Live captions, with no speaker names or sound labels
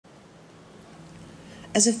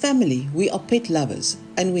As a family, we are pet lovers,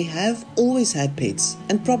 and we have always had pets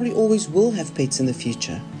and probably always will have pets in the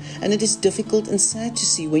future. And it is difficult and sad to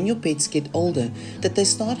see when your pets get older that they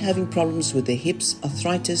start having problems with their hips,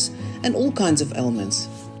 arthritis, and all kinds of ailments.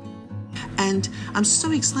 And I'm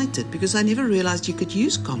so excited because I never realized you could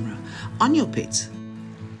use coMra on your pets.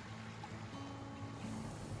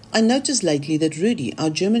 I noticed lately that Rudi, our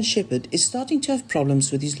German Shepherd, is starting to have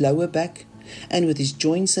problems with his lower back and with his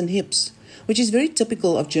joints and hips, which is very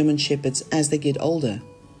typical of German Shepherds as they get older.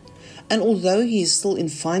 And although he is still in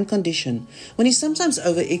fine condition, when he sometimes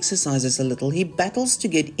over-exercises a little, he battles to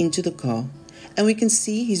get into the car, and we can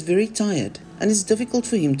see he's very tired and it's difficult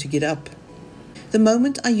for him to get up. The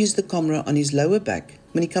moment I use the coMra on his lower back,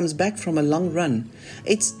 when he comes back from a long run,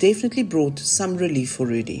 it's definitely brought some relief for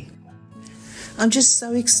Rudi. I'm just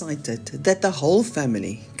so excited that the whole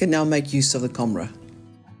family can now make use of the coMra.